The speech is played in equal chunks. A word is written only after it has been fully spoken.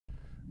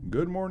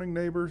Good morning,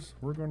 neighbors.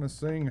 We're going to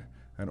sing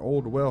an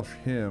old Welsh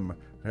hymn.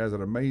 It has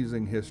an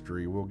amazing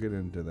history. We'll get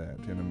into that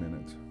in a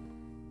minute.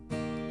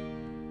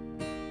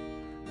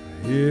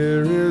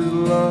 Here is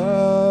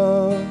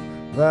love,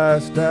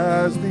 vast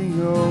as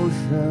the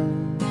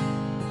ocean,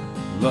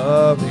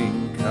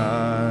 loving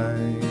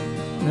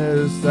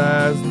kindness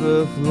as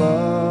the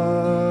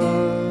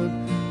flood.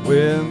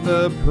 When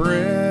the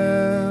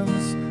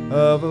Prince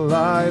of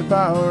life,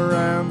 our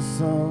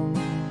ransom,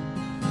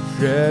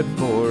 shed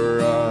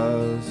for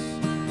us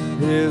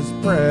his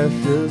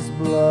precious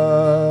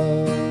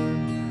blood,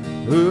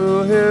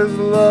 who his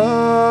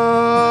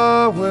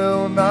love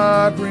will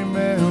not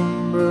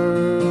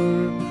remember,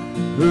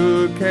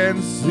 who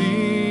can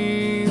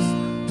cease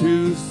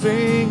to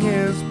sing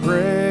his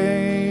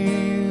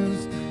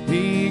praise.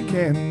 He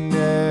can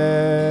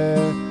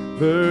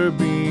never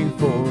be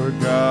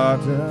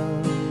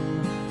forgotten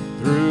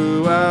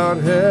throughout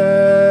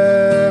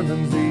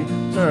heaven's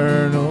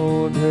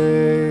eternal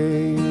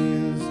days.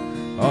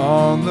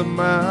 On the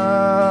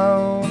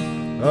mount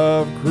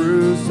of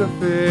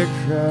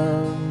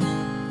crucifixion,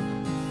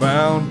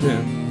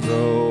 fountains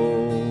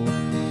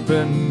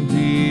open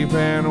deep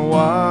and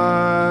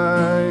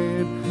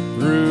wide.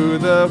 Through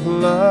the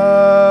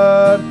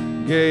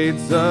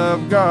floodgates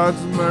of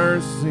God's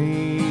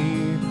mercy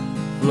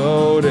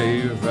flowed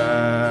a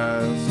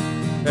vast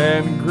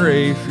and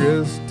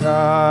gracious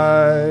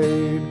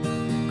tide.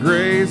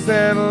 Grace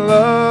and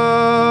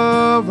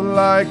love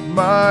like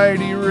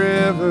mighty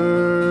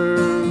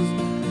rivers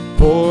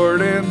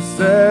poured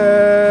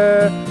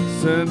incessant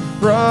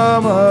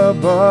from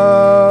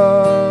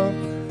above,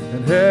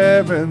 and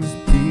heaven's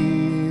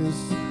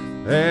peace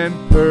and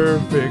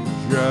perfect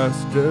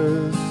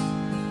justice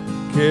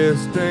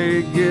kissed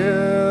a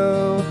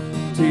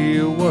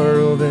guilty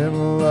world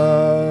in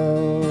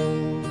love.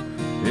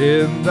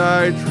 In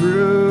thy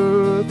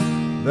truth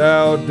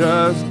thou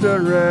dost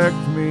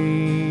direct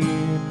me,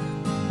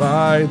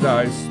 by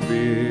thy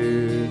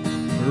Spirit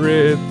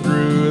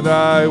through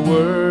thy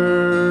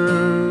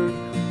word,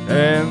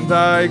 and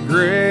thy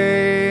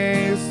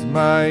grace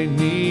my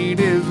need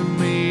is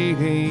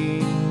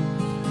meeting,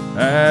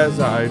 as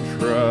I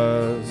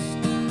trust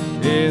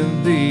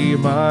in thee,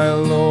 my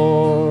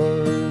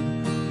Lord.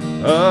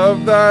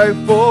 Of thy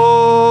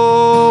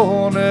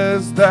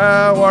fullness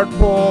thou art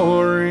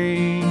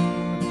pouring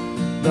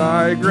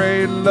thy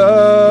great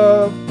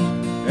love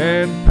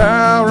and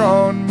power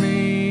on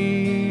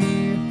me,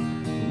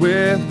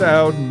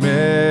 without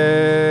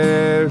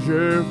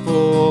measure,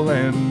 full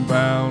and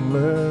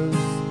boundless,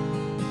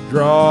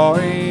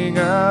 drawing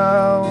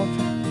out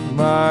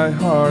my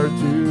heart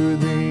to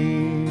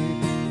thee,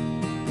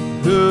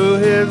 who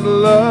his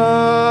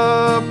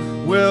love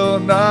will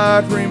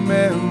not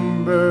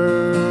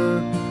remember,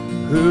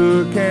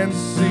 who can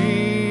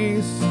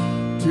cease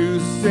to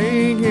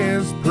sing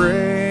his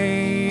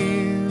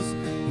praise.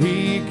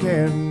 He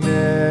can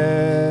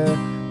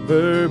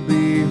never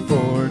be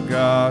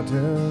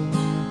forgotten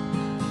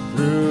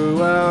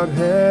throughout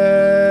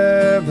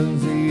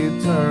heaven's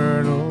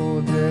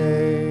eternal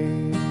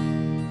days.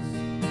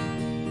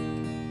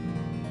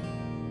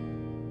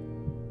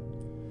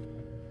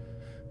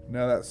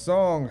 Now that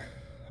song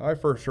I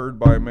first heard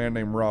by a man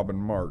named Robin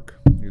Mark.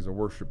 He's a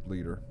worship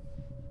leader.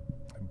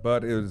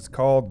 But it is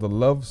called the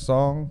Love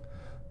Song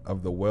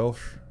of the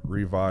Welsh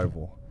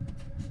Revival.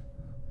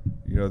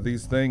 You know,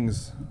 these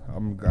things,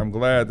 I'm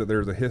glad that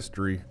there's a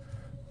history.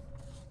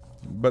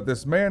 But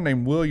this man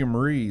named William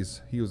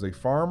Rees, he was a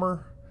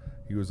farmer,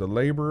 he was a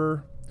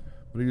laborer,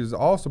 but he was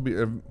also,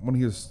 when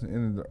he was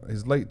in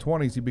his late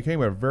 20s, he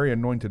became a very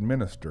anointed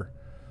minister.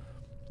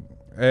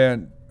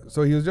 And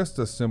so he was just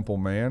a simple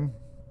man.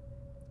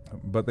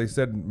 But they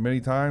said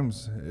many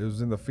times it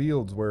was in the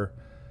fields where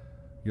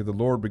the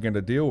Lord began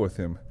to deal with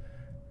him.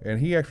 And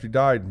he actually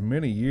died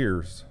many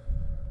years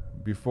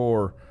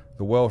before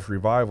the Welsh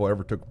revival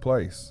ever took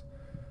place.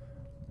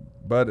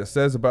 But it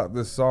says about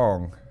this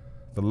song,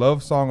 the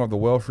love song of the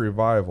Welsh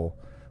revival,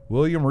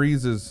 William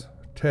Rees's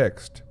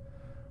text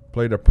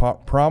played a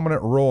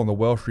prominent role in the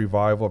Welsh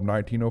revival of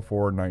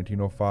 1904 and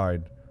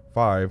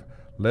 1905,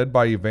 led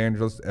by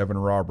evangelist Evan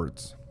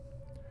Roberts.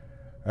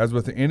 As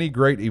with any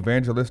great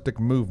evangelistic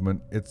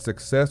movement, its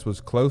success was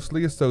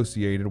closely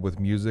associated with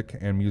music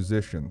and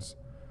musicians.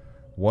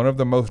 One of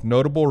the most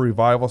notable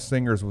revival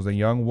singers was a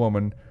young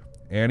woman,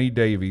 Annie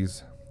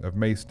Davies of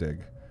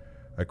Maesteg.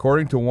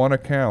 According to one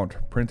account,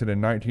 printed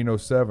in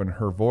 1907,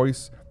 her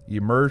voice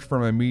emerged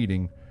from a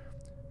meeting,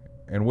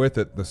 and with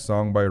it the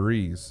song by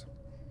Rees.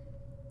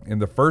 In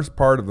the first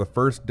part of the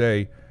first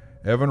day,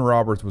 Evan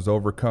Roberts was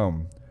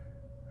overcome,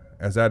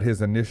 as at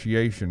his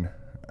initiation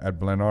at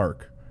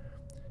Blenark.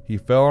 He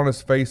fell on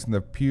his face in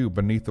the pew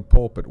beneath the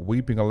pulpit,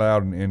 weeping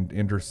aloud and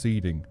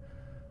interceding.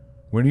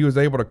 When he was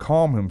able to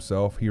calm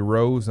himself, he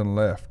rose and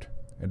left,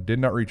 and did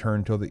not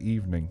return till the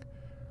evening.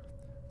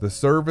 The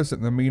service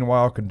in the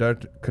meanwhile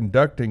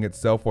conducting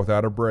itself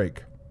without a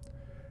break.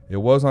 It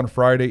was on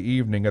Friday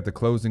evening at the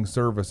closing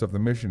service of the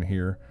mission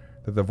here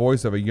that the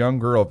voice of a young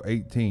girl of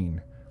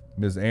 18,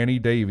 Ms. Annie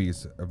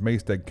Davies of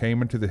Maesteg,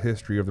 came into the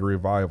history of the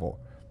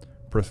revival,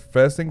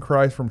 professing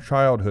Christ from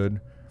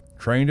childhood,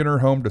 trained in her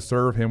home to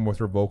serve him with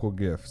her vocal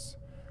gifts.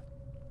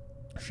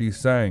 She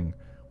sang,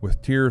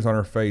 with tears on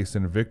her face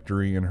and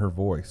victory in her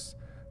voice,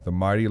 the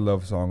mighty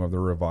love song of the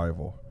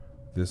revival.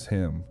 This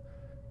hymn,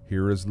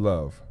 Here is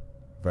Love,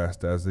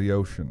 vast as the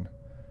ocean.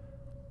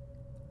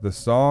 The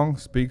song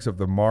speaks of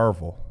the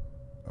marvel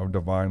of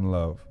divine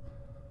love,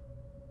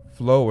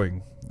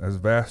 flowing as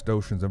vast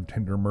oceans of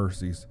tender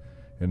mercies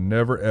in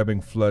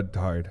never-ebbing flood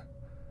tide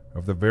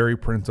of the very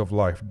Prince of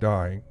Life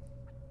dying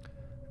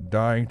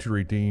to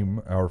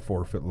redeem our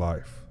forfeit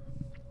life.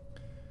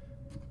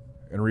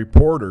 And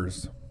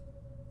reporters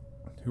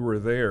who were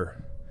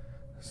there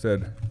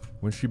said,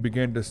 when she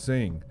began to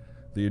sing,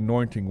 the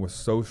anointing was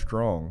so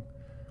strong,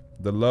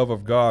 the love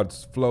of God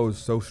flows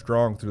so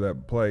strong through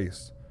that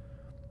place,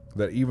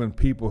 that even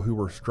people who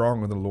were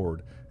strong in the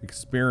Lord,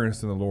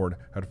 experienced in the Lord,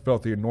 had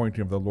felt the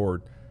anointing of the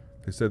Lord.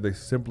 They said they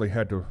simply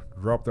had to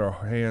drop their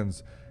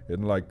hands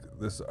in like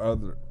this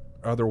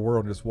other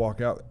world and just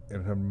walk out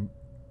and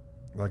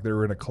like they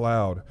were in a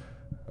cloud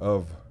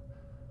of,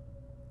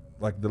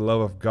 like the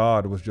love of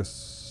God was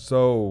just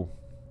so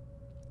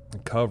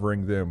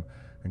covering them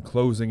and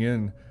closing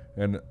in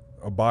and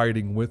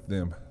abiding with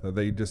them that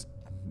they just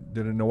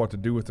didn't know what to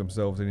do with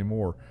themselves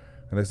anymore.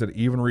 And they said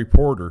even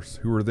reporters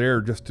who were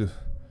there just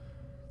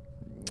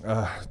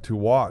to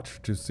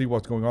watch, to see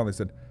what's going on, they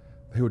said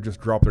they would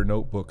just drop their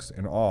notebooks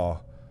in awe,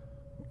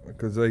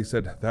 because they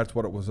said that's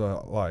what it was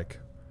like.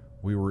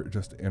 We were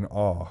just in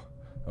awe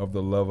of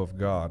the love of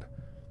God.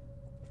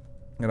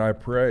 And I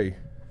pray,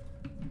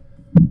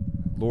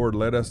 Lord,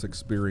 let us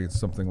experience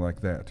something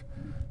like that,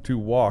 to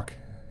walk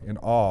in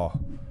awe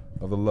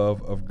of the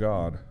love of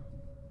God.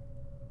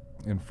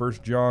 In 1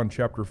 John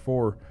chapter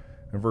 4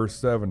 and verse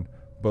 7,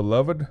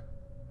 Beloved,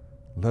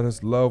 let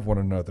us love one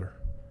another,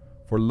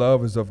 for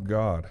love is of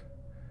God,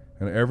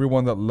 and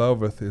everyone that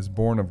loveth is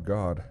born of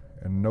God,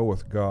 and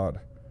knoweth God.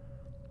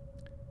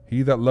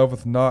 He that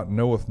loveth not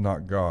knoweth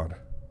not God,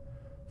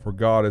 for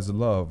God is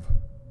love.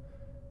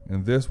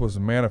 And this was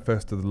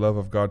manifested the love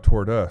of God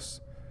toward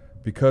us,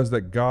 because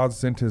that God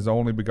sent his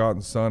only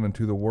begotten Son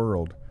into the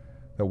world,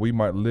 that we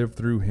might live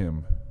through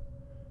him.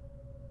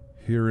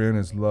 Herein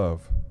is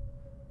love,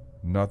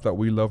 not that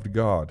we loved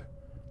God,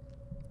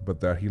 but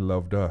that he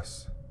loved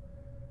us,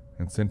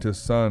 and sent his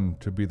Son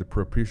to be the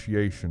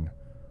propitiation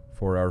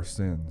for our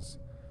sins.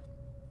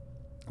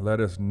 Let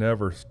us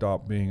never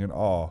stop being in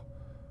awe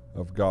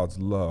of God's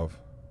love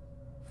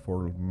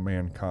for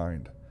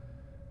mankind.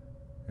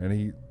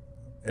 And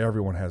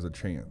everyone has a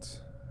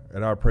chance.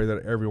 And I pray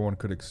that everyone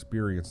could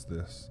experience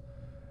this,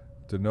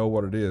 to know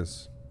what it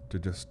is to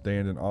just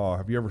stand in awe.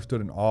 Have you ever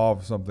stood in awe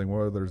of something,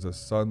 whether there's a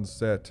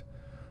sunset,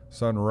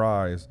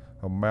 sunrise,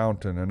 a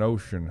mountain, an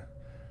ocean,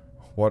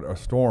 a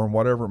storm,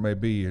 whatever it may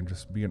be, and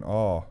just be in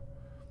awe?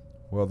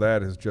 Well,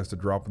 that is just a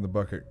drop in the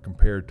bucket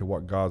compared to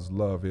what God's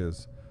love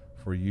is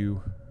for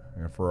you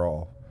and for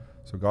all.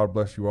 So God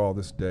bless you all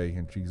this day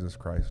in Jesus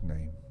Christ's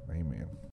name. Amen.